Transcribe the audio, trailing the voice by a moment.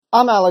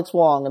I'm Alex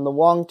Wong, and the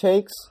Wong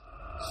Takes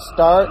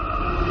start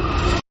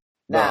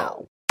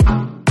now.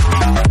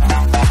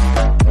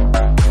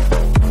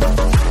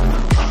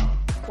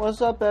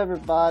 What's up,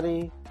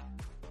 everybody?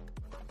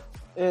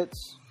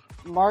 It's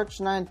March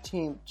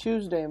 19th,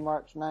 Tuesday,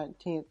 March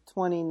 19th,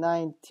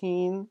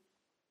 2019.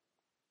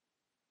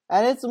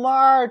 And it's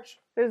March!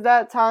 It's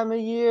that time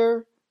of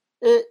year.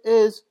 It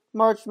is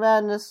March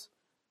Madness.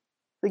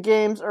 The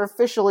games are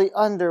officially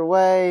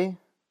underway.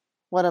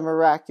 What a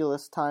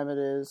miraculous time it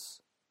is.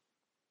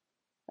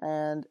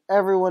 And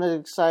everyone is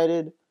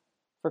excited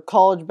for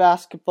college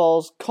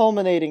basketball's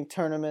culminating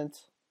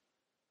tournament.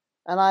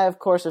 And I, of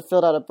course, have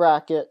filled out a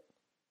bracket.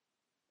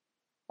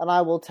 And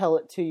I will tell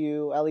it to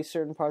you, at least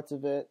certain parts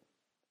of it,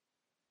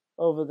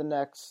 over the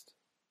next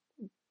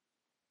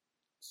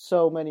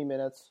so many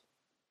minutes.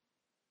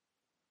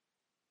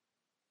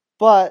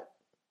 But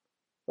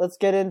let's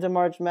get into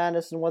March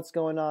Madness and what's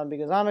going on,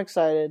 because I'm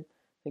excited.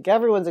 I think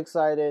everyone's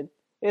excited.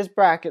 It's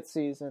bracket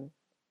season.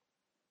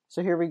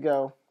 So here we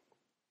go.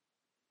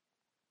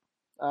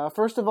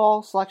 First of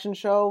all, selection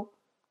show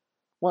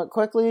went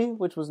quickly,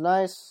 which was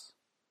nice.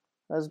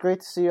 It was great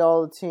to see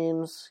all the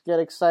teams get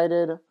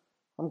excited.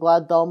 I'm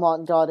glad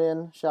Belmont got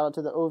in. Shout out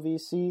to the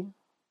OVC.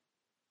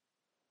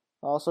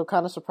 Also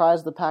kind of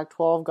surprised the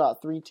Pac-12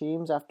 got 3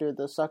 teams after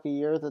the sucky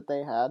year that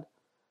they had.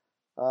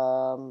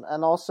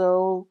 And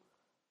also,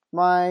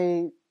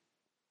 one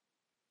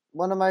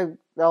of my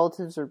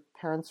relatives or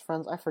parents,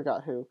 friends, I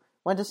forgot who,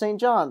 went to St.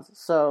 John's.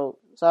 So,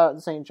 shout out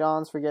to St.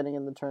 John's for getting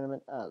in the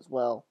tournament as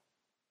well.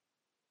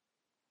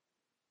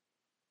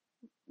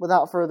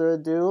 Without further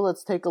ado,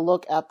 let's take a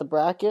look at the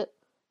bracket.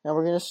 Now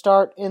we're going to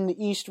start in the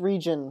East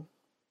region.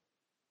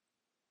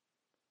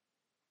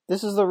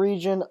 This is the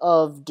region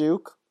of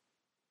Duke.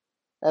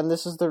 And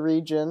this is the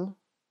region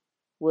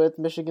with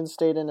Michigan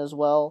State in as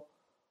well.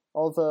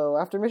 Although,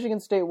 after Michigan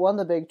State won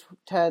the Big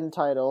Ten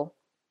title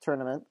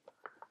tournament,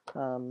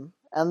 and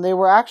they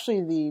were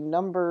actually the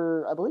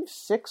number, I believe,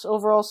 6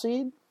 overall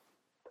seed,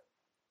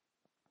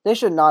 they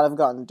should not have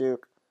gotten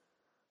Duke.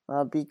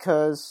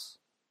 Because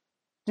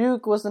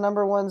Duke was the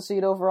number 1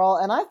 seed overall,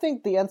 and I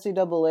think the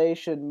NCAA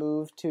should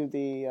move to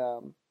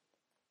the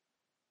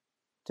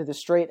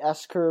straight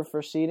S curve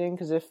for seeding,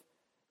 because if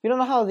you don't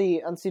know how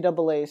the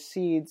NCAA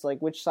seeds,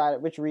 like which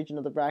region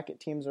of the bracket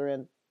teams are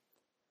in,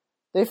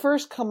 they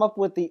first come up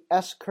with the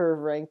S curve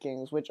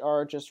rankings, which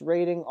are just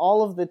rating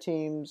all of the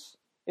teams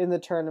in the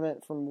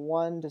tournament from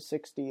 1 to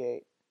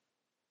 68.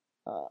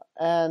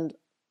 And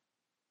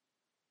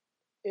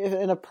if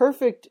in a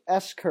perfect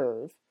S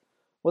curve,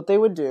 what they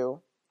would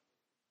do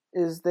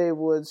is they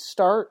would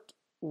start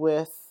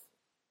with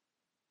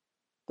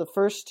the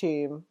first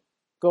team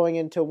going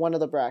into one of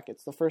the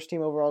brackets, the first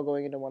team overall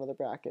going into one of the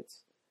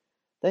brackets.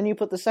 Then you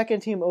put the second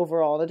team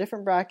overall in a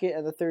different bracket,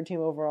 and the third team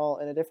overall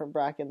in a different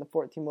bracket, and the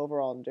fourth team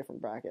overall in a different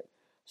bracket.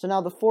 So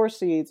now the 4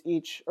 seeds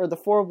each, or the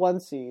 4 1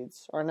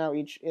 seeds, are now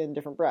each in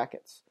different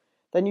brackets.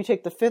 Then you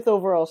take the 5th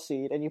overall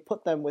seed, and you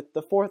put them with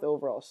the 4th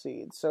overall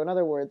seed. So in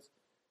other words,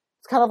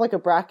 it's kind of like a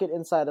bracket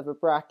inside of a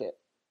bracket,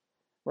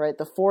 right?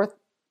 The 4th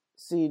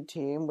seed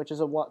team, which is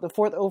the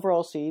 4th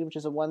overall seed, which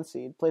is a 1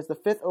 seed, plays the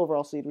 5th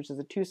overall seed, which is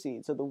a 2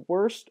 seed. So the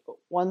worst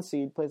 1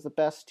 seed plays the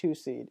best 2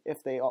 seed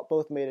if they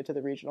both made it to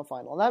the regional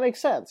final. And that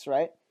makes sense,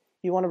 right?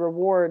 You want to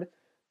reward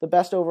the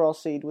best overall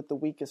seed with the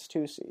weakest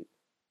 2 seed.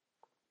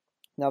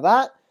 Now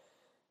that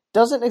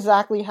doesn't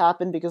exactly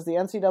happen because the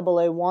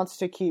NCAA wants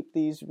to keep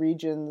these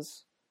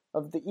regions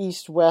of the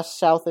East, West,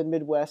 South, and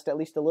Midwest at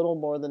least a little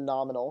more than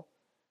nominal,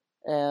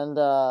 and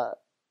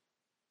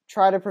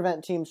try to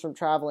prevent teams from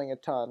traveling a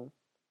ton.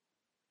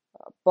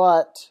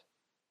 But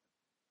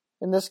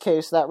in this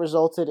case, that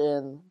resulted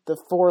in the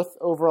 4th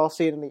overall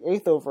seed and the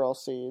 8th overall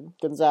seed,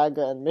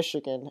 Gonzaga and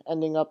Michigan,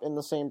 ending up in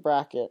the same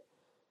bracket.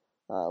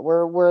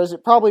 Whereas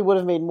it probably would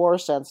have made more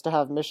sense to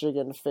have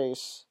Michigan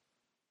face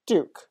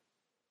Duke,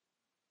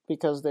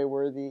 because they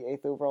were the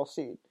 8th overall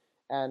seed.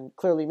 And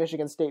clearly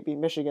Michigan State beat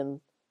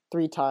Michigan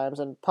 3 times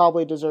and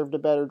probably deserved a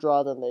better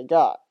draw than they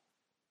got.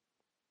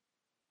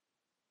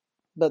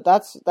 But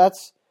that's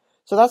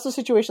the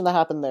situation that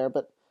happened there.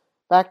 But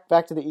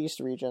back to the East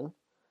region.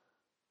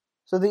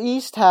 So the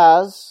East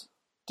has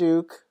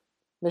Duke,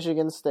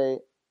 Michigan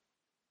State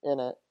in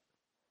it.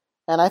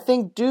 And I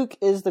think Duke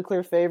is the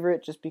clear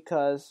favorite just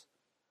because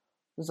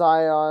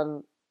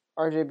Zion,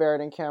 RJ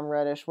Barrett, and Cam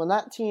Reddish, when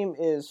that team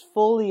is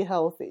fully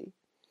healthy,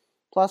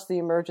 plus the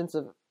emergence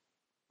of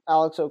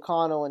Alex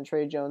O'Connell and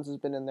Trey Jones has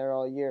been in there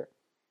all year,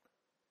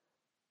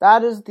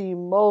 that is the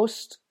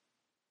most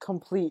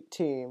complete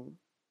team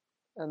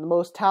and the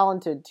most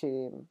talented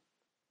team.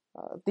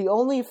 The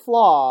only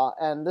flaw,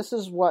 and this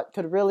is what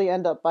could really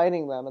end up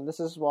biting them, and this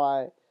is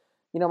why,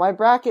 my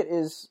bracket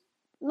is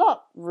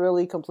not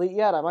really complete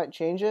yet. I might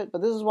change it,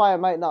 but this is why I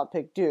might not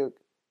pick Duke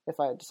if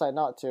I decide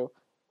not to.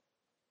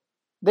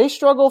 They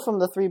struggle from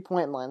the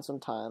 3-point line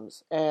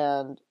sometimes,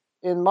 and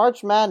in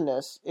March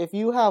Madness, if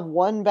you have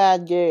one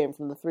bad game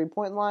from the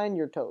 3-point line,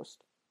 you're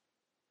toast.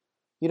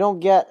 You don't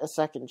get a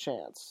second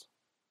chance.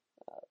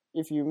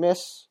 If you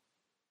miss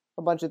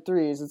a bunch of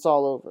threes, it's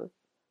all over.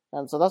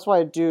 And so that's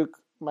why Duke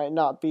might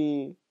not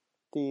be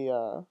they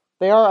are,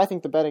 I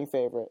think, the betting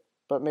favorite,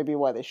 but maybe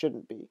why they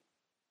shouldn't be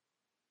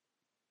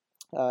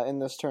in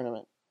this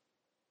tournament.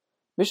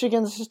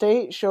 Michigan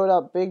State showed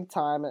up big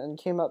time and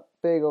came up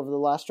big over the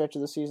last stretch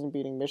of the season,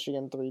 beating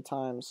Michigan 3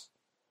 times.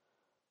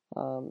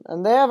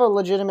 And they have a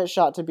legitimate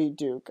shot to beat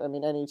Duke. I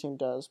mean, any team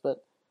does,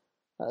 but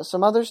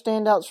some other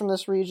standouts from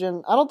this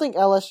region. I don't think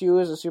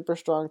LSU is a super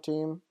strong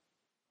team,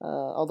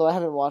 although I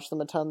haven't watched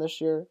them a ton this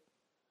year.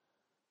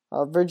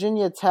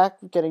 Virginia Tech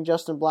getting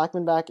Justin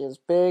Blackman back is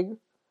big.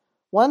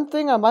 One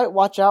thing I might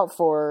watch out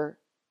for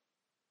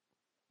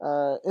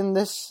in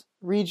this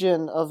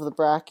region of the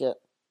bracket,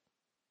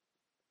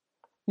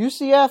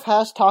 UCF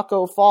has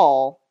Taco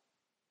Fall,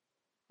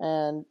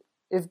 and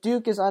if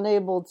Duke is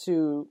unable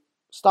to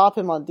stop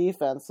him on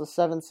defense, the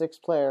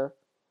 7'6" player,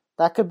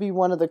 that could be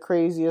one of the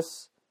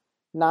craziest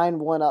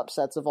 9-1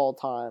 upsets of all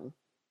time.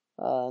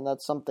 And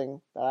that's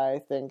something that I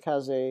think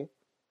has a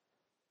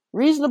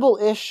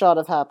reasonable-ish shot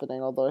of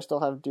happening, although I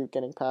still have Duke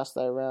getting past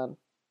that round.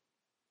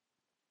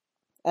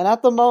 And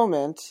at the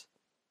moment,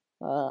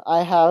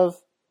 I have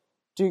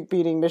Duke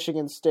beating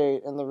Michigan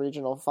State in the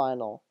regional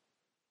final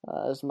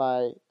as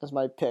my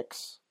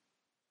picks.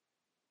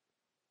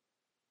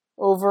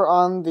 Over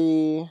on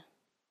the,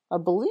 I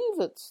believe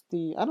it's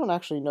the, I don't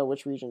actually know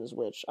which region is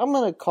which. I'm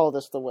going to call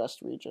this the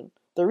West region.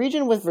 The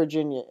region with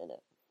Virginia in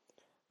it.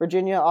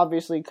 Virginia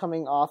obviously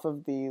coming off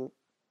of the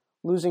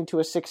losing to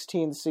a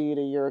 16 seed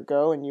a year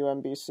ago in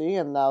UMBC,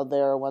 and now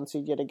they're a 1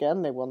 seed yet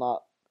again. They will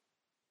not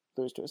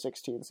lose to a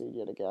 16 seed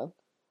yet again.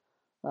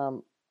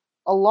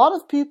 A lot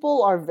of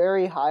people are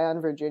very high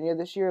on Virginia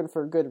this year, and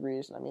for good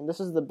reason. I mean, this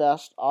is the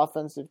best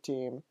offensive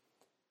team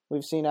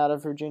we've seen out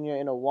of Virginia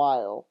in a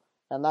while,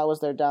 and that was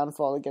their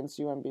downfall against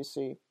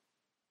UMBC.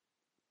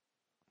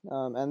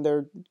 And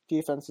their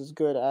defense is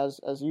good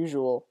as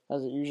usual,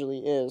 as it usually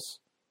is.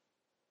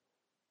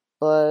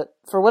 But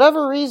for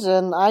whatever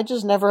reason, I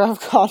just never have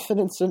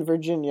confidence in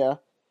Virginia.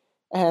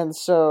 And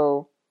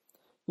so,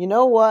 you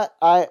know what?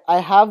 I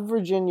have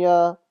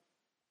Virginia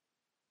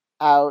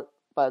out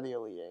by the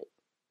Elite Eight.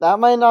 That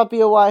might not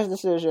be a wise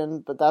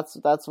decision, but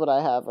that's what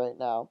I have right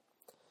now.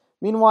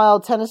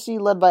 Meanwhile, Tennessee,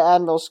 led by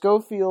Admiral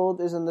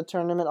Schofield, is in the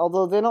tournament,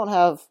 although they don't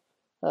have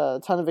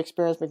a ton of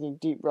experience making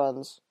deep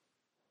runs.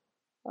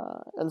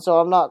 And so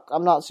I'm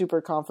not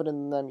super confident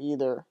in them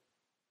either.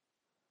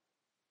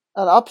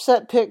 An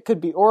upset pick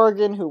could be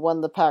Oregon, who won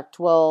the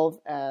Pac-12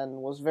 and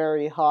was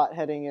very hot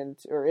heading into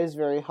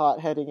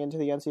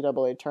the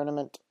NCAA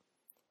tournament.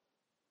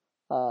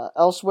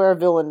 Elsewhere,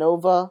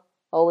 Villanova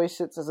always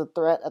sits as a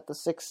threat at the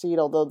 6th seed,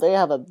 although they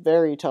have a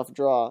very tough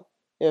draw.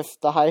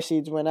 If the high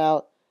seeds win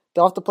out,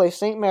 they'll have to play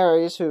St.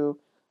 Mary's, who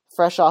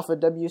fresh off a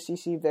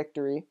WCC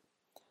victory.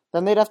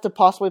 Then they'd have to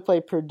possibly play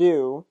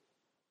Purdue,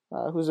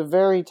 who's a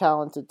very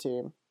talented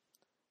team.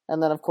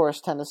 And then, of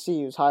course,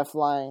 Tennessee, who's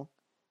high-flying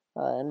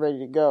and ready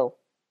to go.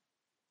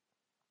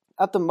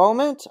 At the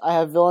moment, I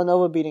have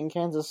Villanova beating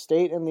Kansas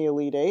State in the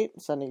Elite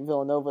Eight, sending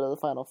Villanova to the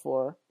Final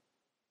Four.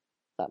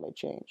 That may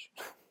change.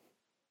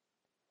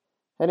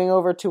 Heading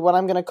over to what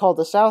I'm going to call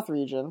the South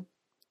region.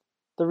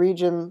 The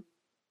region,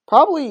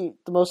 probably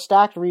the most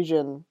stacked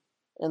region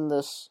in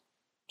this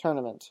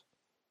tournament.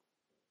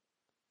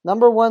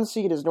 Number 1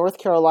 seed is North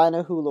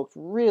Carolina, who looked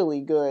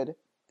really good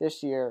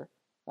this year.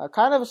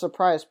 Kind of a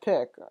surprise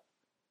pick.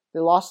 They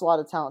lost a lot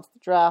of talent to the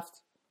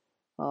draft.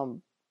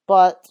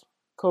 But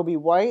Kobe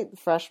White, the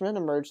freshman,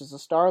 emerged as a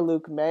star.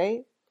 Luke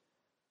May,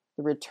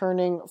 the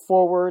returning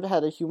forward,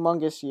 had a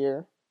humongous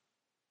year.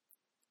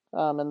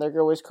 And they're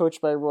always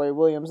coached by Roy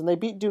Williams. And they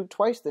beat Duke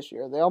twice this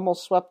year. They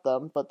almost swept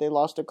them, but they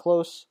lost a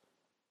close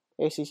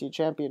ACC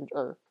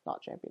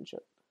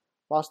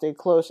lost a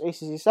close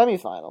ACC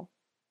semifinal.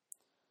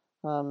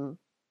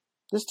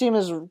 This team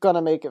is going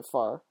to make it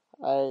far.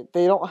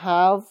 They don't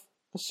have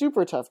a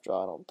super tough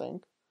draw, I don't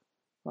think.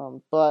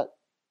 But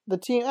the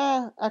team,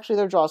 actually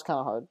their draw is kind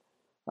of hard.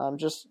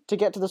 Just to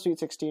get to the Sweet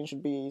 16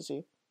 should be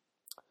easy.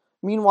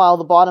 Meanwhile,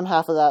 the bottom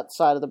half of that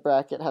side of the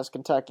bracket has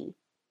Kentucky.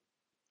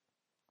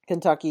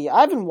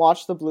 I haven't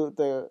watched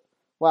the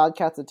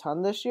Wildcats a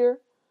ton this year,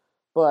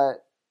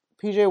 but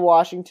PJ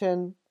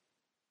Washington,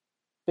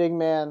 big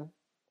man,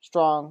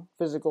 strong,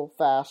 physical,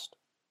 fast.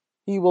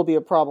 He will be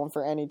a problem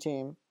for any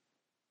team.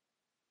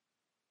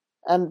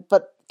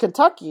 But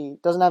Kentucky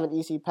doesn't have an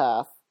easy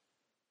path.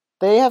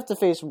 They have to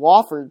face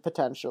Wofford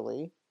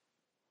potentially,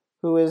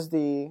 who is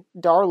the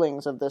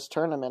darlings of this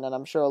tournament, and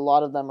I'm sure a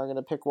lot of people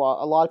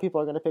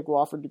are going to pick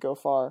Wofford to go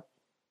far.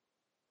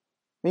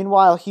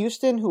 Meanwhile,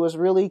 Houston, who was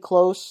really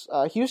close,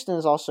 Houston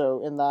is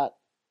also in that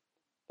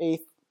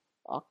 8th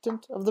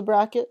octant of the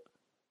bracket.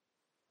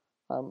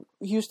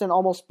 Houston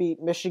almost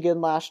beat Michigan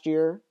last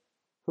year,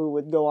 who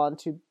would go on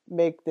to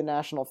make the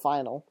national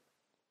final.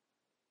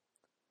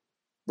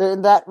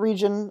 That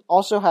region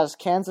also has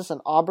Kansas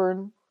and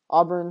Auburn.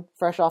 Auburn,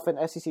 fresh off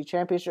an SEC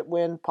championship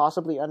win,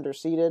 possibly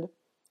underseeded,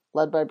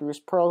 led by Bruce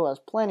Pearl, who has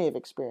plenty of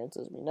experience,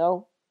 as we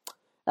know.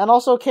 And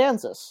also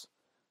Kansas.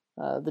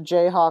 The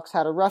Jayhawks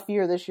had a rough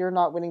year this year,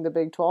 not winning the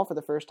Big 12 for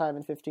the first time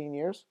in 15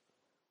 years.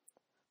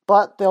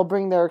 But they'll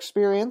bring their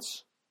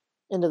experience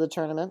into the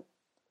tournament,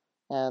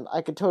 and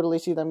I could totally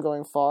see them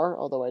going far,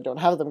 although I don't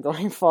have them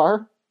going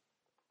far.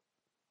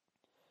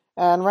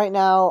 And right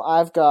now,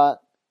 I've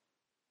got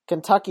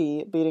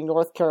Kentucky beating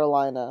North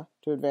Carolina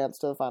to advance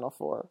to the Final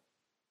Four.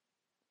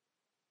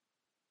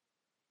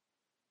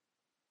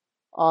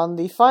 On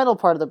the final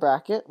part of the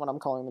bracket, what I'm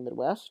calling the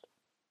Midwest,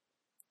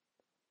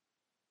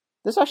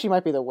 this actually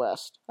might be the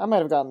West. I might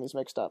have gotten these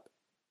mixed up.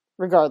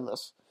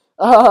 Regardless.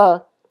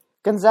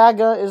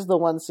 Gonzaga is the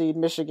 1 seed,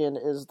 Michigan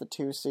is the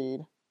 2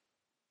 seed.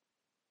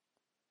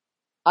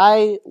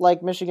 I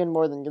like Michigan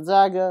more than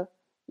Gonzaga,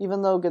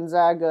 even though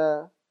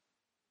Gonzaga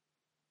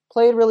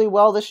played really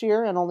well this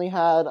year and only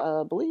had,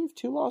 I believe,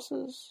 3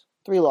 losses.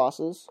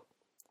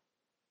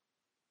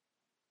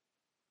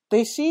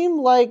 They seem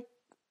like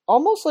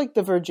almost like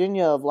the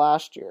Virginia of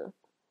last year.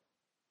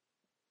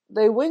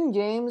 They win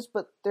games,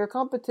 but they're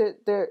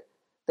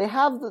They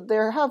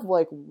have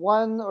like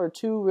 1 or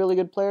 2 really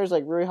good players,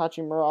 like Rui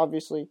Hachimura,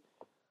 obviously.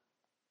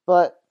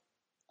 But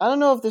I don't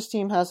know if this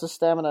team has the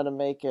stamina to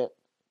make it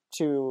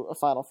to a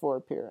Final Four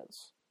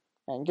appearance.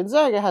 And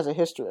Gonzaga has a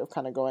history of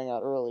kind of going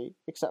out early,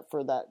 except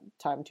for that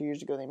time 2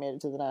 years ago they made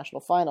it to the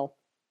national final.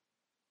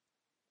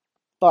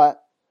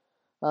 But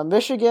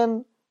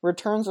Michigan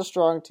returns a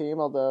strong team,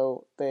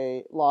 although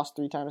they lost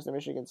 3 times to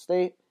Michigan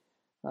State.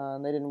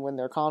 And they didn't win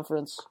their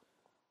conference.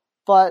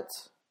 But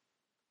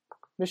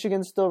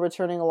Michigan's still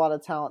returning a lot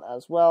of talent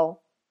as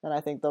well, and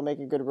I think they'll make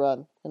a good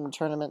run in the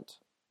tournament.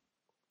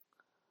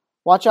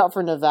 Watch out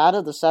for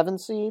Nevada, the 7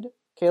 seed.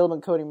 Caleb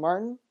and Cody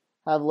Martin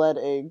have led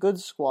a good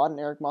squad, and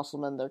Eric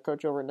Musselman, their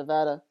coach over in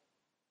Nevada,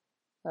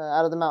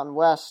 out of the Mountain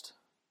West.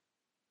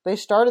 They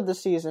started the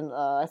season,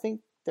 I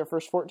think, their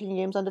first 14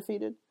 games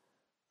undefeated,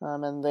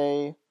 and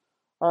they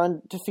are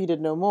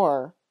undefeated no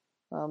more.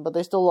 But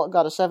they still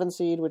got a 7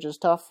 seed, which is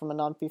tough from a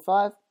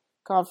non-P5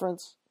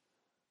 conference.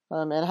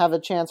 And have a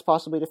chance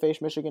possibly to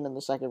face Michigan in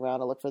the second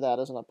round. I look for that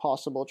as a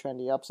possible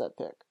trendy upset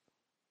pick.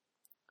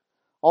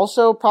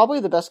 Also,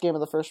 probably the best game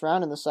of the first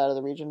round in this side of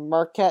the region,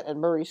 Marquette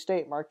and Murray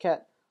State.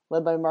 Marquette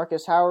led by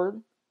Marcus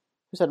Howard,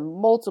 who's had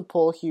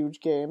multiple huge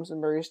games, and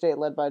Murray State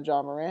led by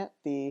John Morant,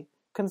 the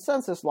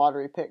consensus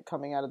lottery pick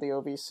coming out of the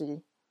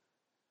OVC.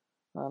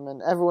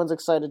 And everyone's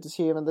excited to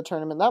see him in the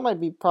tournament. That might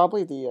be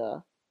probably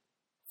the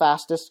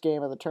fastest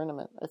game of the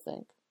tournament, I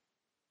think.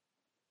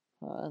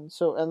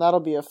 And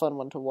that'll be a fun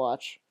one to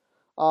watch.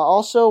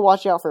 Also,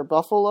 watch out for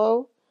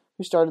Buffalo,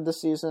 who started the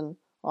season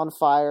on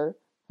fire,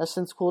 has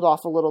since cooled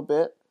off a little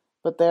bit,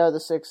 but they are the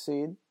 6th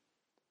seed.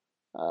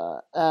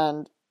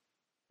 And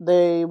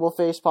they will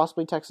face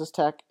possibly Texas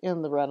Tech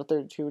in the round of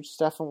 32, which is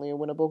definitely a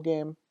winnable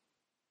game.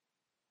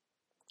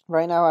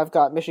 Right now, I've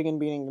got Michigan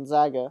beating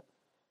Gonzaga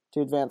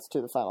to advance to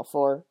the Final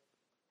Four.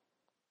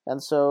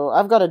 And so,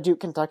 I've got a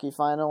Duke-Kentucky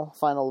final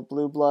of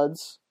Blue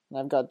Bloods, and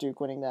I've got Duke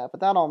winning that,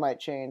 but that all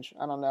might change.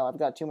 I don't know. I've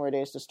got 2 more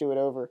days to stew it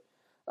over.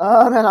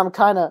 And I'm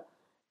kind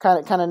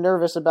of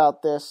nervous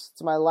about this.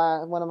 It's my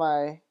last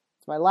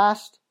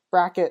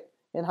bracket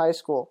in high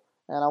school,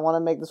 and I want to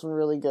make this one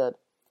really good.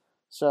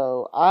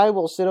 So I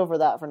will sit over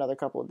that for another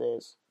couple of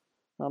days.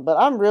 But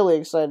I'm really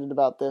excited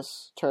about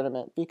this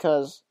tournament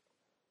because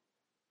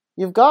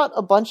you've got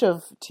a bunch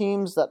of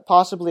teams that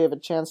possibly have a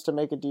chance to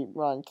make a deep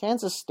run.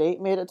 Kansas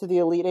State made it to the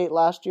Elite 8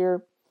 last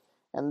year,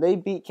 and they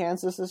beat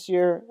Kansas this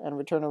year and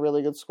return a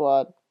really good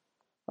squad.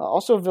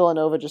 Also,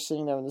 Villanova just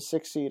sitting there in the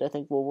 6th seed, I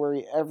think will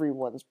worry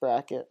everyone's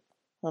bracket.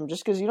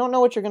 Just because you don't know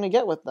what you're going to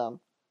get with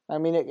them. I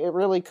mean, it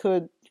really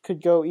could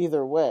go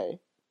either way.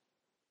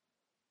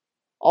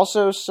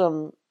 Also,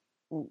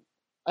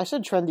 I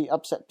said trendy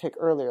upset pick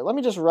earlier. Let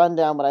me just run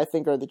down what I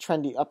think are the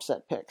trendy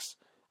upset picks.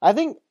 I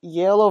think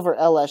Yale over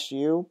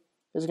LSU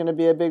is going to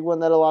be a big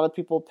one that a lot of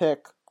people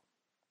pick.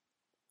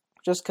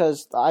 Just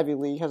because the Ivy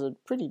League has a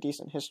pretty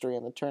decent history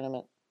in the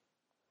tournament.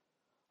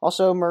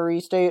 Also, Murray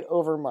State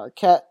over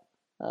Marquette,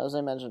 as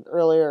I mentioned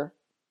earlier.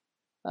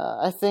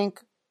 I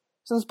think,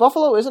 since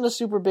Buffalo isn't a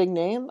super big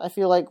name, I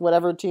feel like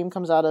whatever team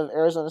comes out of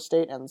Arizona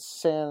State and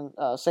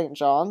St.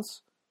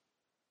 John's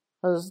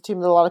is a team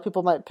that a lot of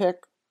people might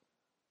pick.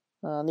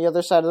 On the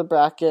other side of the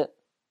bracket,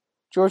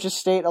 Georgia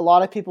State, a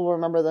lot of people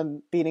remember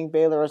them beating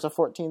Baylor as a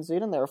 14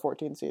 seed, and they're a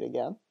 14 seed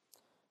again.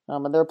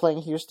 And they're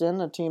playing Houston,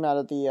 a team out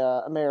of the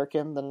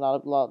American that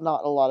not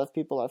a lot of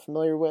people are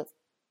familiar with.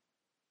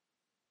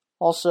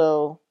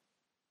 Also,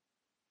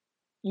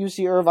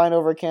 UC Irvine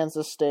over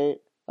Kansas State,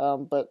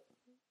 but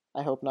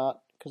I hope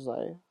not, because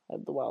I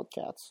had the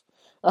Wildcats.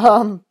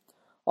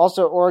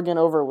 Also, Oregon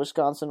over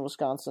Wisconsin.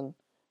 Wisconsin,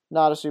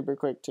 not a super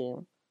quick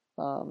team.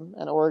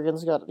 And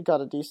Oregon's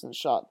got a decent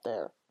shot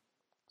there.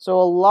 So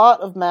a lot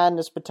of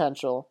madness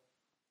potential.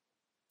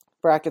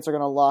 Brackets are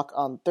going to lock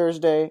on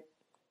Thursday.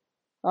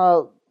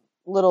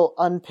 Little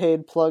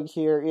unpaid plug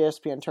here,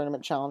 ESPN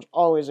Tournament Challenge,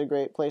 always a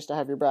great place to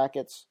have your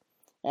brackets.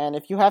 And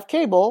if you have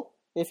cable,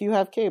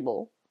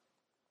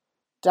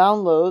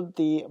 download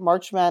the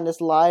March Madness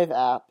Live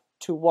app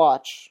to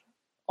watch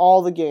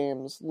all the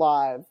games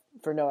live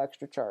for no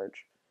extra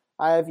charge.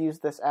 I have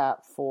used this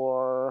app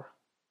for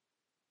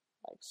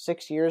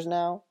 6 years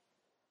now.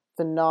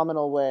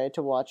 Phenomenal way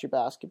to watch your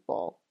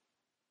basketball.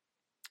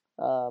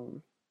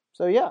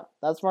 So yeah,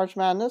 that's March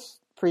Madness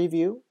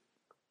preview.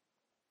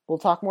 We'll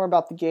talk more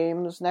about the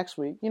games next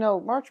week.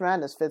 March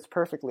Madness fits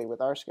perfectly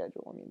with our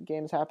schedule. I mean,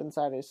 games happen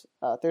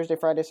Thursday,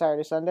 Friday,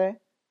 Saturday, Sunday.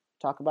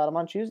 Talk about them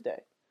on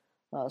Tuesday.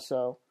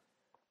 So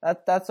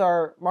that's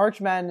our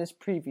March Madness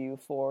preview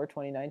for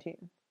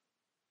 2019.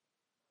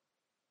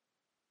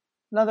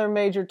 Another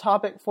major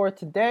topic for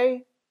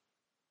today,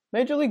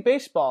 Major League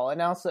Baseball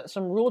announced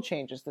some rule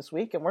changes this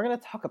week, and we're going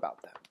to talk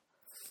about them.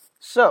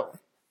 So,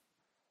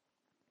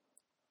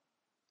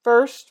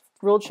 first,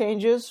 rule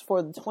changes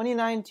for the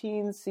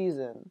 2019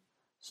 season,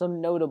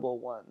 some notable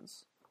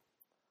ones.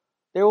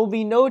 There will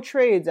be no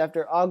trades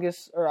after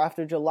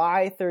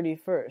July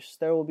 31st.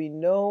 There will be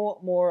no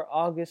more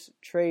August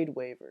trade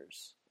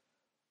waivers,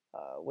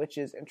 which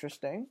is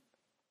interesting.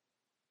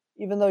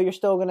 Even though you're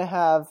still going to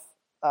have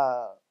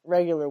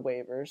regular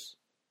waivers,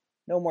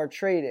 no more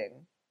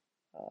trading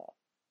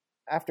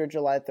after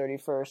July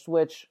 31st,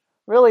 which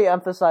really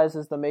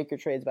emphasizes the make your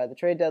trades by the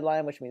trade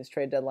deadline, which means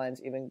trade deadline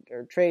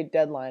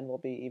will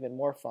be even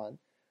more fun.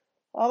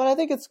 And I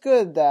think it's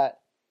good that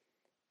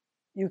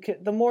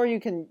the more you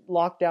can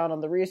lock down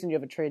on the reason you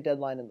have a trade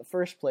deadline in the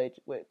first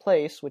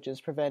place, which is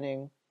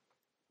preventing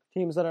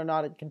teams that are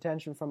not in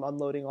contention from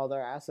unloading all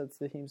their assets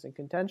to teams in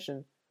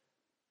contention.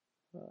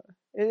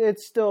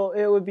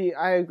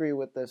 I agree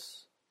with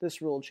this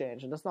rule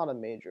change, and it's not a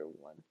major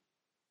one.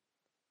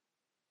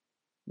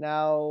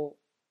 Now,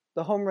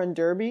 the Home Run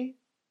Derby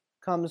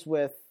comes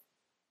with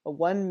a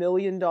 $1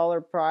 million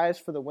prize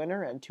for the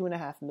winner and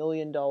 $2.5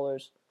 million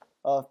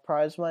of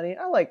prize money.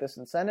 I like this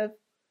incentive.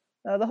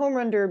 The Home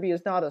Run Derby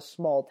is not a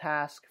small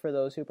task for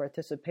those who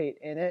participate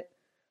in it.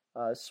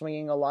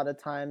 Swinging a lot of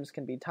times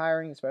can be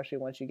tiring, especially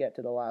once you get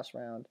to the last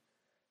round.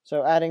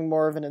 So adding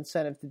more of an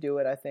incentive to do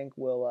it, I think,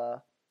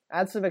 will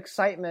add some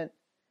excitement.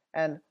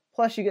 And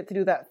plus, you get to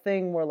do that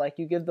thing where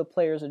you give the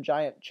players a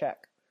giant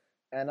check.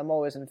 And I'm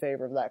always in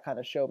favor of that kind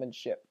of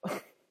showmanship.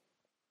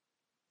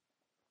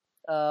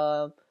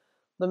 The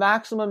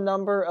maximum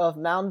number of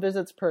mound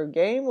visits per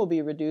game will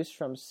be reduced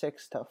from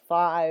 6 to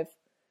 5.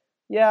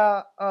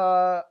 Yeah,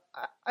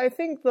 I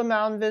think the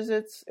mound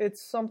visits,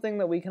 it's something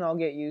that we can all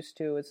get used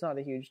to. It's not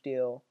a huge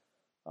deal.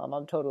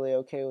 I'm totally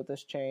okay with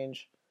this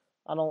change.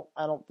 I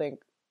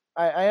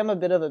am a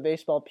bit of a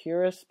baseball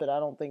purist, but I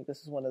don't think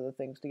this is one of the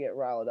things to get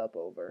riled up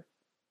over.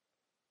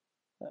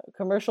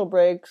 Commercial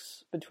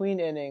breaks between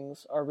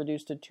innings are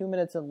reduced to 2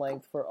 minutes in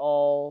length for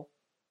all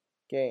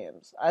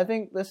games. I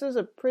think this is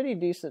a pretty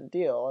decent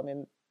deal. I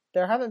mean,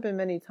 there haven't been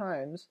many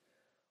times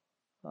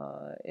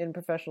in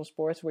professional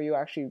sports where you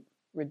actually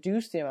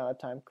reduce the amount of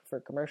time for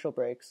commercial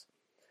breaks.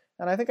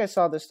 And I think I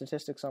saw this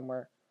statistic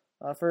somewhere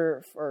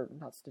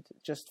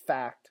just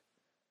fact.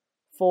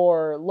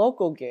 For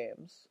local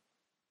games,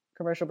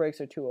 commercial breaks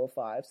are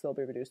 2:05, so they'll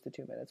be reduced to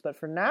 2 minutes. But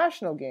for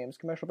national games,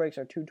 commercial breaks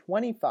are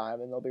 2:25,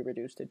 and they'll be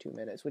reduced to 2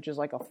 minutes, which is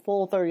like a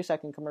full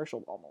 30-second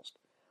commercial almost.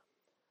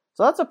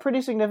 So that's a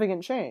pretty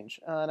significant change,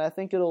 and I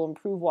think it'll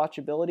improve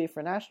watchability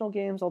for national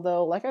games,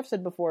 although, like I've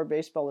said before,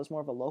 baseball is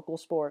more of a local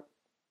sport,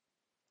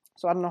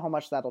 so I don't know how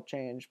much that'll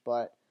change,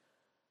 but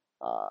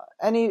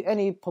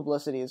any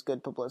publicity is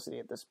good publicity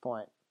at this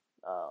point,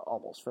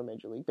 almost for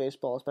Major League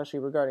Baseball, especially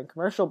regarding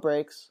commercial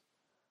breaks.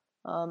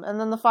 And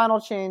then the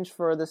final change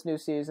for this new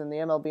season, the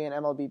MLB and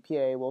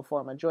MLBPA will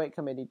form a joint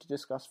committee to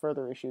discuss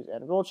further issues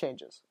and rule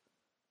changes.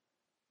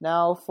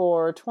 Now,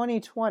 for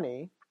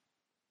 2020,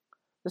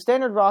 the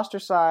standard roster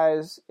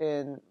size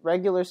in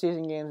regular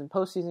season games and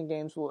postseason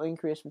games will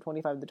increase from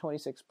 25 to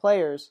 26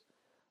 players,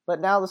 but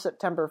now the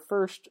September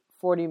 1st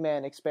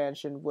 40-man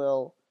expansion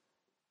will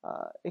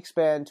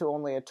expand to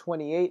only a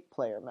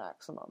 28-player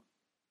maximum.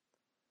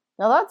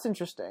 Now that's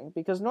interesting,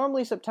 because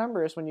normally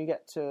September is when you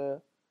get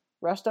to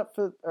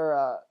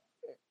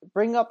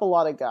bring up a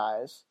lot of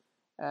guys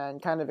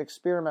and kind of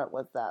experiment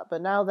with that.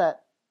 But now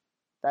that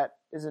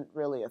isn't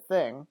really a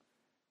thing,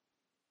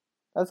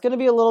 that's going to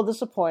be a little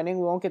disappointing.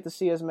 We won't get to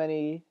see as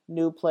many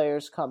new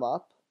players come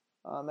up,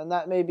 and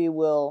that maybe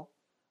will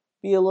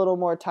be a little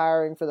more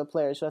tiring for the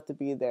players who have to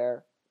be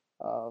there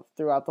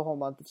throughout the whole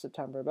month of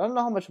September. But I don't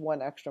know how much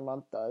one extra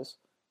month does.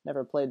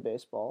 Never played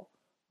baseball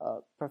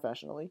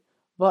professionally,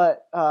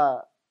 but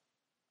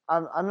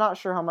I'm not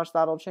sure how much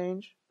that'll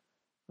change.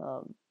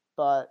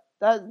 But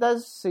that's a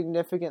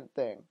significant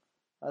thing,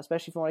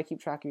 especially if you want to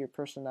keep track of your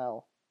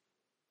personnel.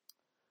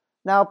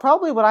 Now,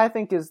 probably what I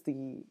think is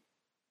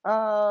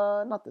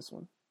not this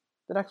one,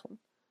 the next one.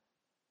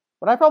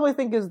 What I probably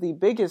think is the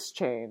biggest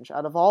change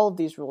out of all of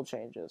these rule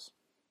changes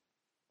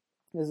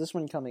is this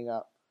one coming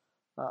up.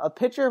 A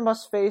pitcher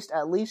must face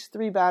at least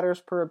 3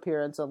 batters per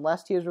appearance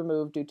unless he is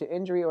removed due to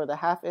injury or the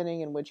half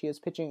inning in which he is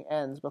pitching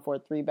ends before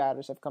 3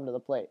 batters have come to the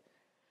plate.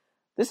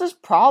 This is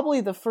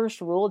probably the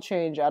first rule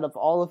change out of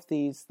all of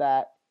these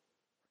that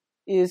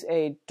is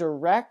a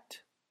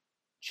direct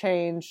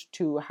change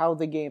to how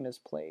the game is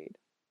played,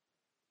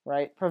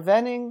 right?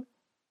 Preventing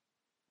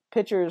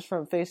pitchers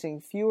from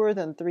facing fewer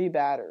than 3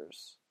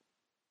 batters,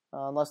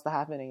 unless the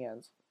half inning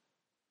ends,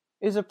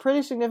 is a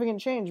pretty significant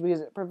change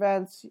because it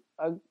prevents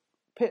a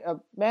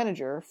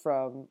manager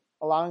from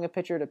allowing a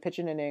pitcher to pitch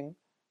an inning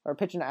or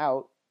pitch an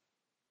out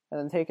and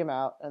then take him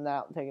out and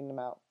taking him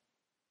out.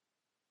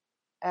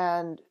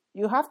 And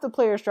you have to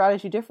play your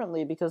strategy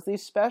differently because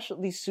these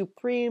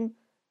supreme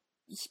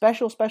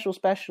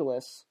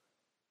specialists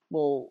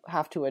will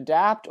have to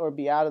adapt or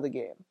be out of the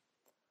game.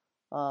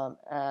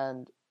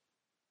 And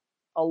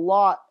a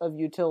lot of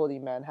utility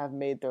men have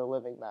made their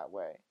living that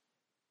way.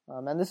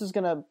 And this is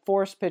going to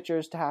force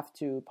pitchers to have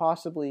to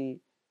possibly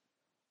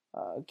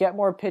get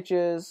more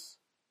pitches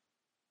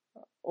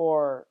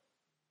or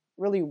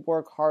really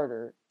work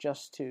harder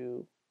just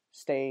to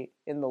stay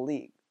in the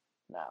league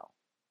now.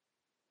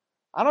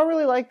 I don't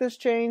really like this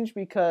change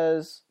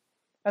because,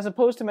 as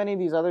opposed to many of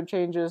these other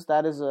changes,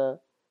 that is a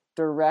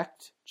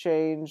direct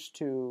change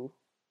to,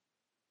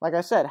 like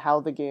I said, how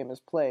the game is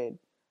played.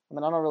 I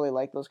mean, I don't really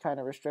like those kind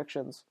of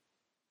restrictions.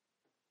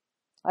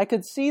 I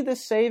could see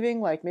this saving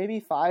like maybe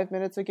 5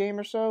 minutes a game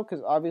or so,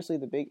 because obviously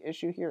the big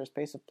issue here is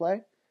pace of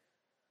play.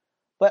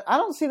 But I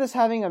don't see this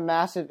having a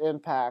massive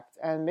impact,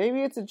 and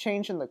maybe it's a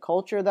change in the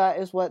culture that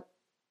is what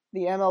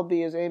the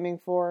MLB is aiming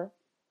for.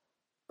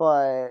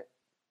 But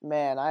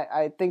man,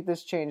 I think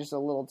this change is a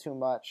little too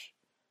much.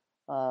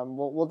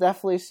 We'll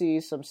definitely see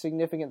some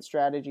significant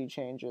strategy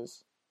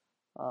changes.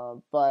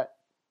 But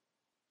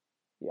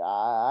yeah,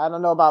 I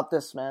don't know about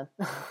this, man.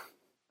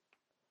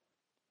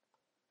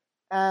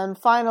 And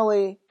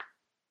finally,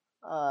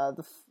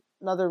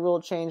 another rule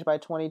change by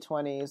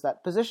 2020 is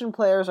that position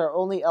players are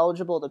only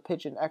eligible to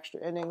pitch in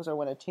extra innings or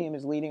when a team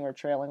is leading or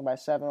trailing by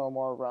 7 or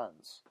more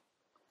runs.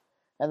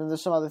 And then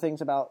there's some other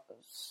things about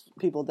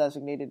people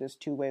designated as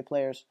two-way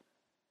players.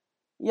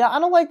 Yeah, I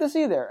don't like this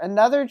either.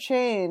 Another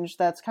change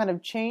that's kind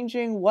of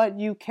changing what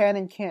you can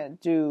and can't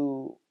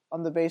do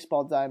on the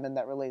baseball diamond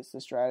that relates to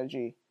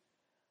strategy.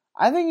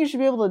 I think you should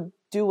be able to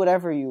do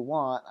whatever you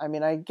want. I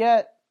mean, I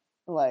get,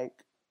 like...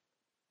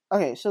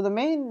 Okay, so the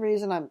main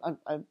reason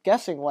I'm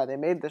guessing why they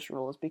made this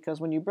rule is because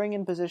when you bring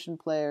in position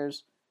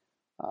players,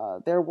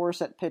 they're worse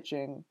at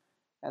pitching,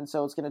 and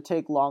so it's going to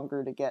take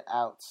longer to get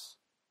outs.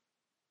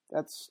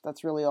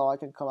 That's really all I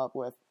can come up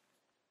with.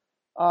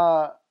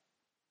 I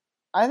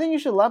think you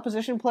should let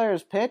position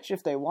players pitch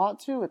if they want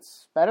to.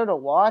 It's better to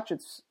watch.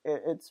 It's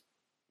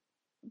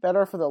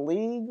better for the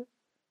league.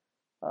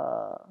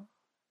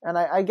 And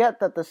I get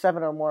that the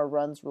 7 or more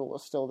runs rule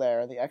is still there,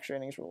 and the extra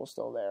innings rule is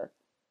still there.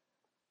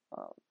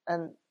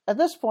 And at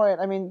this point,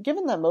 I mean,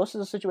 given that most of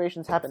the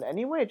situations happen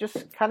anyway, it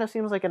just kind of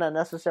seems like an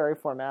unnecessary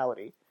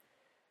formality.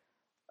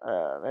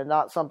 And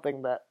not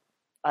something that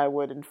I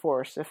would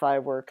enforce if I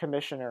were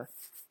commissioner.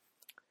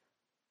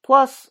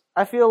 Plus,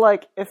 I feel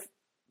like if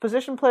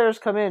position players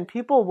come in,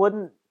 people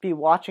wouldn't be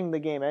watching the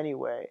game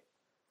anyway.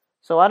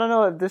 So I don't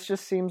know if this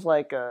just seems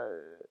like a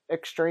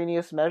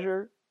extraneous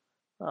measure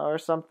or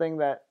something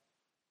that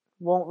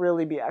won't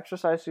really be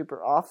exercised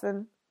super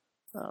often.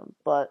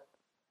 But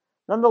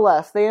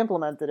nonetheless, they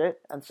implemented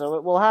it, and so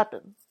it will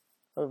happen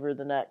over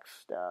the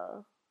next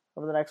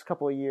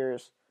couple of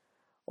years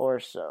or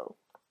so.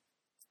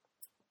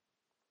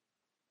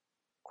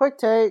 Quick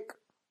take.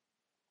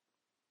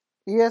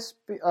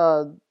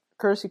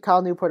 Courtesy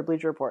Kyle Newport of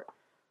Bleacher Report.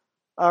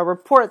 A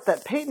report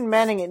that Peyton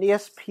Manning and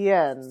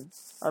ESPN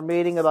are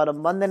meeting about a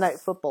Monday Night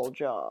Football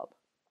job.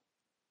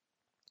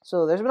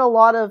 So there's been a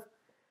lot of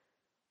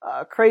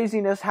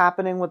craziness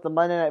happening with the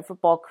Monday Night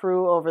Football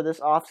crew over this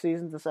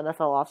offseason, this NFL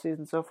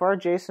offseason so far.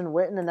 Jason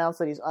Witten announced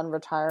that he's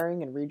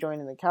unretiring and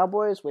rejoining the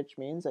Cowboys, which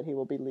means that he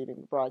will be leaving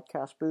the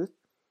broadcast booth.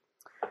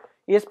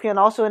 ESPN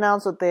also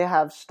announced that they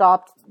have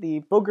stopped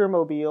the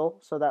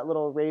Boogermobile, so that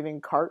little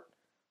raving cart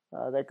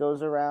that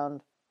goes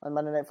around on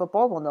Monday Night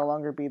Football will no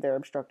longer be there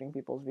obstructing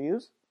people's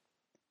views.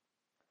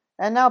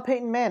 And now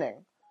Peyton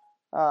Manning.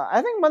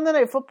 I think Monday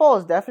Night Football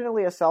is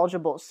definitely a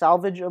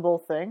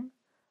salvageable thing.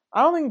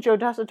 I don't think Joe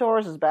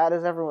Tessitore is as bad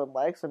as everyone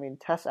likes. I mean,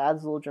 Tess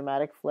adds a little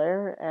dramatic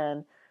flair,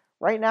 and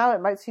right now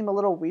it might seem a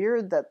little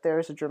weird that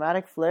there's a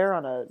dramatic flair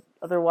on a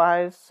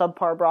otherwise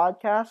subpar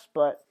broadcast,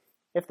 but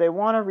if they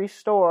want to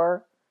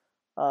restore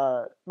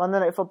Monday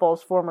Night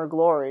Football's former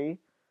glory,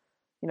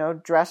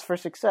 dress for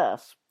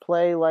success.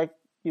 Play like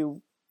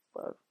you,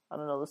 I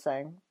don't know the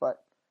saying,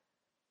 but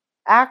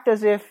act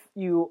as if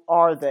you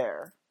are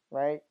there,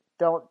 right?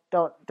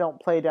 Don't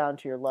play down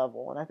to your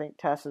level, and I think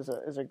Tess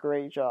does a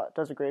great job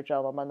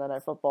on Monday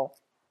Night Football.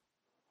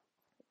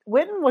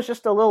 Witten was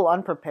just a little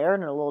unprepared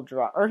and a little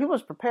dry, or he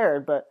was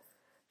prepared, but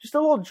just a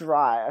little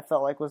dry. I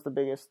felt like was the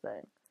biggest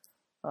thing,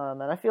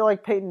 and I feel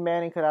like Peyton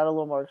Manning could add a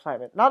little more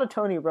excitement, not a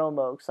Tony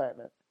Romo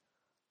excitement,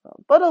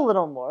 but a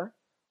little more.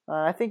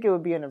 I think it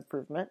would be an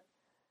improvement,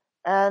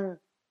 and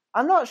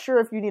I'm not sure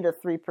if you need a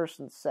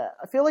 3-person set.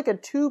 I feel like a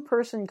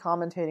 2-person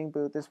commentating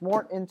booth is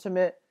more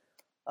intimate.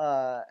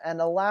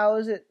 And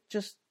allows it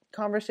just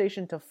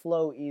conversation to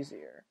flow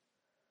easier.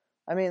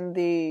 I mean,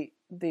 the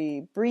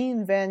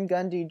Breen, Van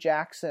Gundy,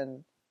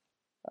 Jackson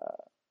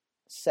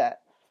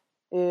set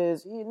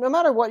is, no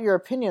matter what your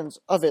opinions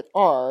of it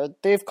are,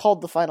 they've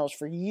called the finals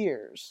for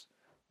years,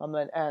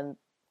 and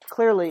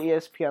clearly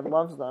ESPN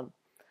loves them.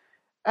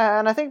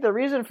 And I think the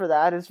reason for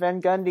that is Van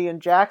Gundy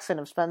and Jackson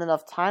have spent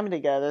enough time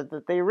together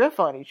that they riff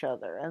on each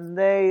other, and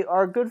they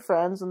are good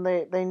friends, and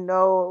they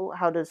know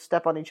how to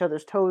step on each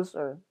other's toes,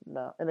 or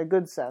no, in a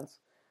good sense,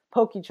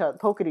 poke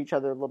at each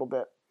other a little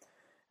bit.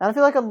 And I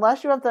feel like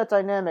unless you have that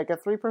dynamic, a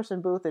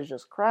three-person booth is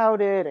just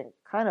crowded and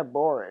kind of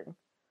boring.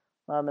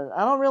 And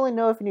I don't really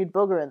know if you need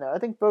Booger in there. I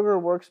think Booger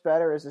works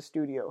better as a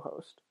studio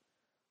host,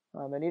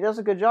 and he does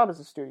a good job as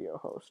a studio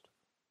host.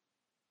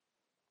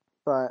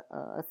 But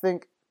I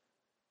think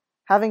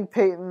having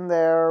Peyton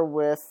there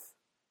with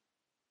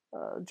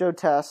Joe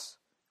Tess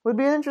would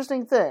be an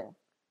interesting thing.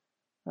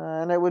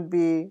 And it would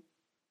be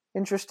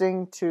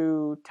interesting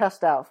to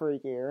test out for a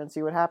year and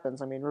see what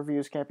happens. I mean,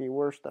 reviews can't be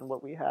worse than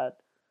what we had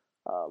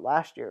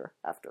last year,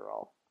 after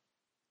all.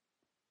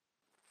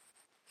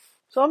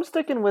 So I'm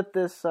sticking with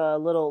this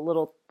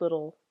little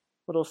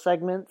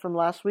segment from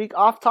last week,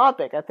 off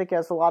topic. I think it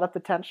has a lot of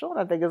potential, and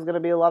I think it's going to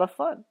be a lot of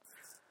fun.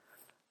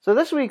 So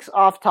this week's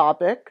off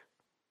topic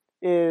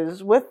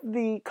is, with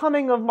the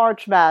coming of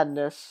March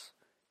Madness,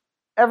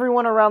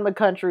 everyone around the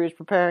country is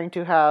preparing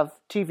to have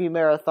TV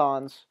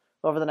marathons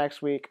over the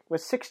next week,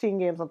 with 16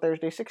 games on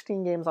Thursday,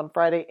 16 games on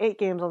Friday, 8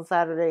 games on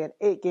Saturday, and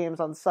 8 games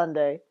on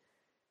Sunday.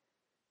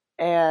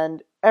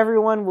 And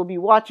everyone will be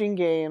watching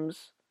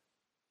games,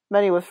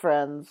 many with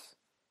friends,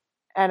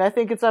 and I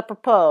think it's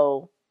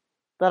apropos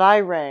that I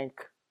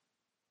rank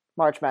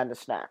March Madness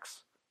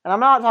snacks. And I'm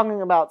not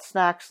talking about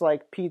snacks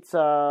like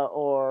pizza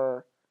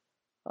or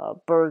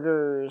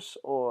burgers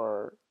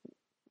or,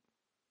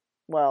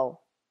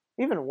 well,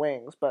 even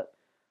wings, but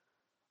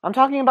I'm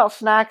talking about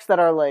snacks that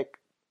are like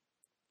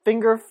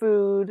finger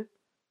food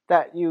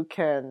that you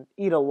can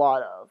eat a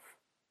lot of.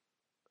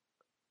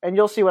 And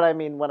you'll see what I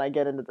mean when I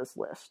get into this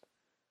list.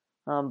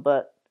 And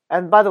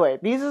by the way,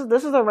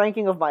 this is a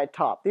ranking of my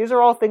top. These are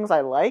all things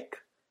I like,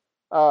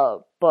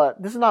 but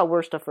this is not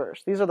worst to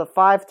first. These are the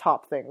 5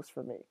 top things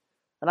for me,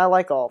 and I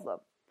like all of them.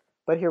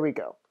 But here we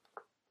go.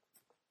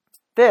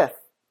 5th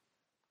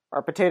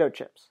are potato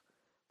chips.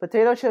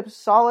 Potato chips,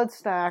 solid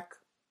snack,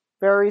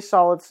 very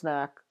solid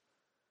snack.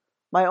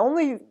 My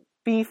only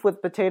beef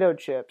with potato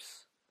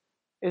chips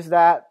is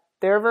that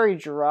they're very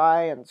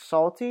dry and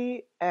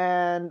salty,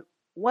 and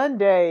one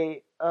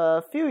day,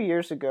 a few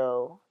years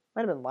ago,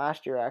 might have been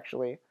last year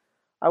actually,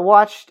 I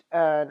watched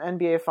an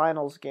NBA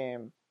Finals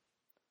game.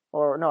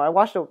 Or no, I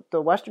watched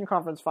the Western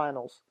Conference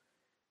Finals.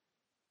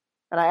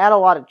 And I had a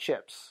lot of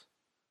chips.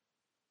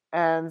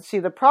 And see,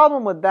 the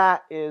problem with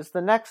that is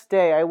the next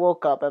day I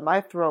woke up and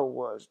my throat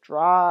was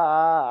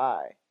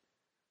dry.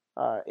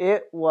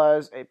 It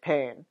was a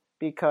pain,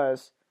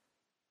 because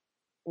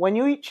when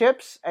you eat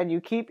chips and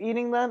you keep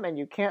eating them and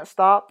you can't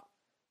stop,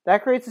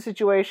 that creates a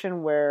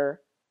situation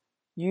where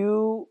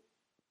your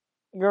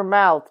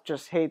mouth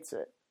just hates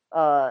it.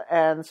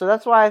 And so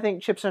that's why I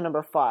think chips are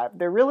number 5.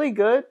 They're really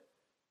good,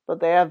 but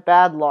they're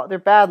bad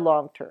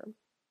long term.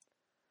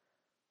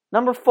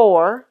 Number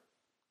 4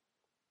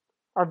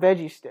 are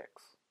veggie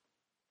sticks.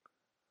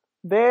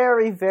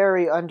 Very,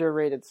 very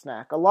underrated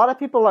snack. A lot of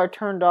people are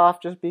turned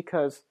off just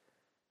because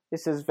it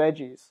says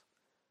veggies.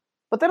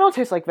 But they don't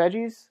taste like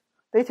veggies.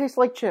 They taste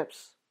like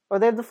chips. Or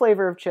they have the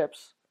flavor of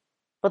chips.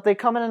 But they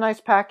come in a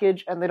nice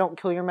package and they don't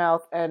kill your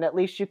mouth, and at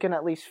least you can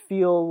at least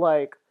feel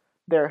like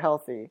they're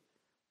healthy.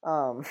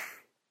 I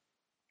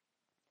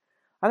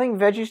think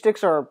veggie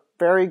sticks are a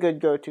very good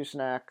go-to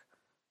snack.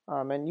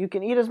 And you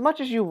can eat as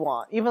much as you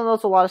want, even though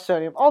it's a lot of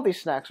sodium. All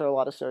these snacks are a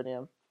lot of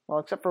sodium. Well,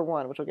 except for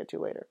one, which we'll get to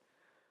later.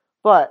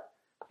 But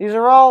these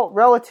are all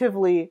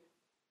relatively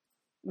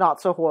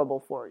not so horrible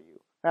for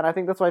you. And I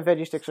think that's why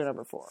veggie sticks are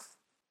number 4.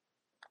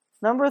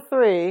 Number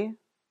 3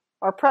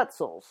 are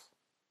pretzels.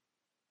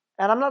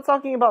 And I'm not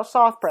talking about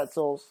soft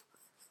pretzels.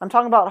 I'm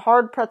talking about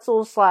hard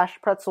pretzels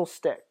 / pretzel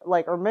stick.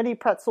 Or mini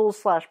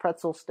pretzels /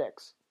 pretzel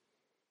sticks.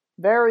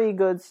 Very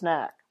good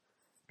snack.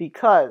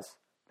 Because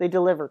they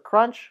deliver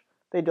crunch,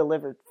 they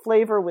deliver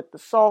flavor with the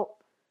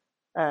salt,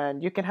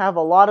 and you can have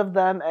a lot of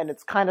them, and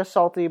it's kind of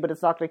salty, but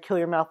it's not going to kill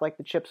your mouth like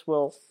the chips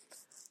will.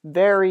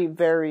 Very,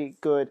 very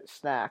good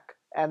snack.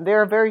 And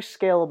they're very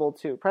scalable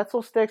too.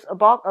 Pretzel sticks,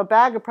 a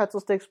bag of pretzel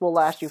sticks will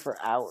last you for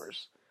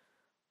hours.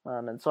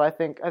 And so I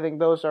think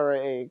those are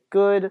a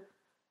good,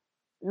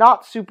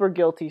 not super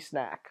guilty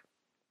snack.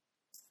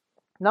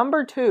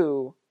 Number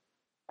 2,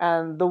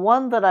 and the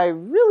one that I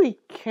really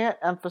can't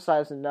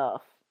emphasize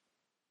enough,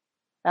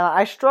 and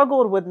I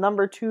struggled with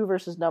number 2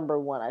 versus number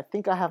 1. I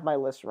think I have my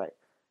list right.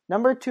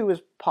 Number 2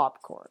 is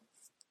popcorn.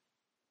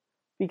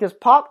 Because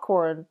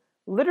popcorn,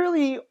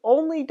 literally the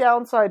only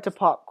downside to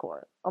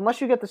popcorn, unless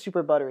you get the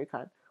super buttery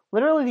kind,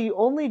 literally the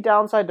only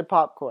downside to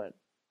popcorn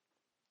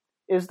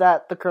is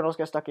that the kernels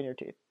get stuck in your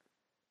teeth.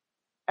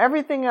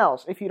 Everything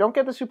else, if you don't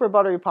get the super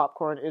buttery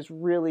popcorn, is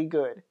really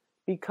good.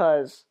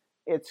 Because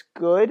it's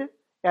good, it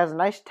has a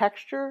nice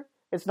texture,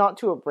 it's not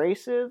too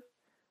abrasive.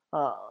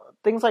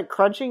 Things like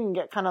crunching can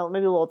get kind of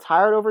maybe a little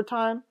tired over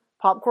time.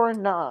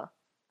 Popcorn, nah.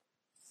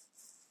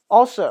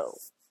 Also,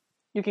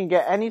 you can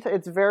get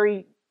it's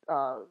very,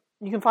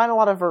 you can find a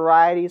lot of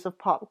varieties of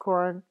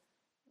popcorn.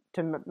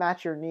 to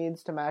match your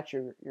needs, to match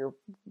your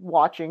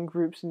watching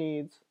group's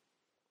needs.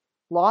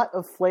 Lot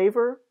of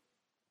flavor,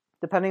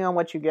 depending on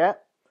what you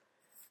get.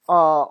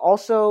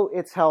 Also,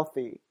 it's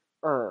healthy.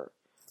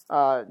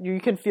 You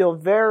can feel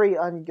very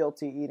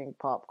unguilty eating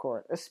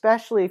popcorn,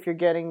 especially if you're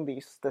getting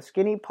the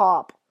skinny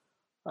pop,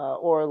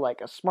 or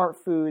like a Smart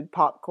Food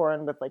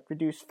popcorn with like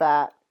reduced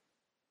fat.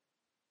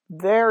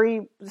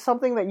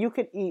 Something that you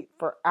could eat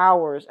for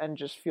hours and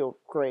just feel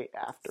great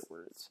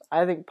afterwards.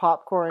 I think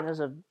popcorn is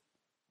a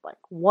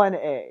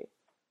 1A,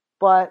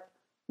 but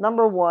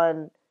number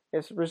one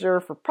is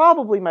reserved for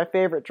probably my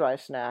favorite dry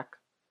snack,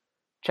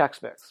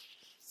 Chex Mix.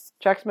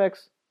 Chex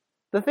Mix.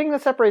 The thing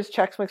that separates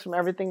Chex Mix from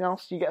everything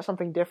else, you get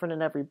something different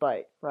in every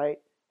bite, right?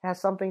 It has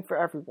something for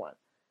everyone.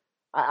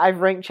 I've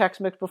ranked Chex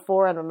Mix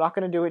before, and I'm not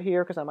going to do it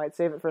here because I might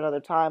save it for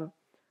another time.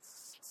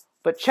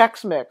 But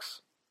Chex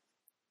Mix,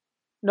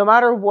 no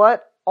matter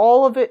what,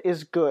 all of it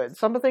is good.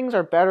 Some things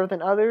are better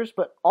than others,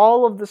 but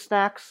all of the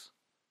snacks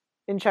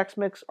in Chex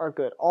Mix are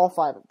good. All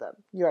 5 of them.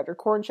 You got your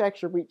corn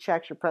Chex, your wheat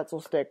Chex, your pretzel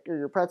stick, or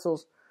your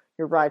pretzels,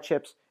 your rye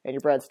chips, and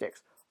your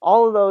breadsticks.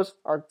 All of those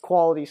are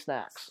quality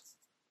snacks.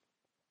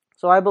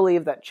 So I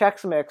believe that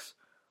Chex Mix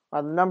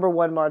are the number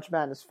one March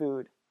Madness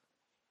food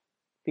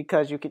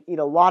because you can eat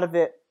a lot of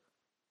it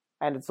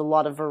and it's a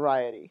lot of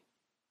variety.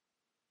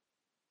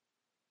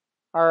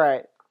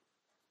 Alright,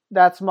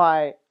 that's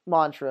my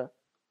mantra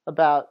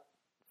about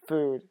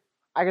food.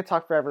 I could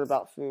talk forever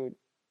about food,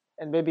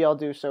 and maybe I'll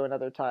do so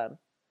another time.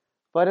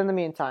 But in the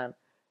meantime,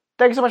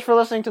 thanks so much for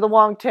listening to The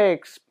Wong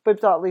Takes.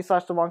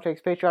 bit.ly/The Wong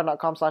Takes,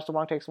 patreon.com/The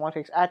Wong Takes,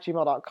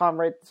 wongtakes@gmail.com.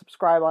 Rate and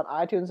subscribe on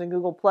iTunes and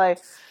Google Play.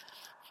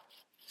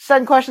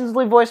 Send questions,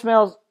 leave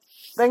voicemails.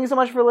 Thank you so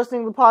much for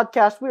listening to the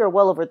podcast. We are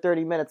well over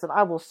 30 minutes, and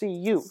I will see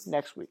you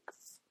next week.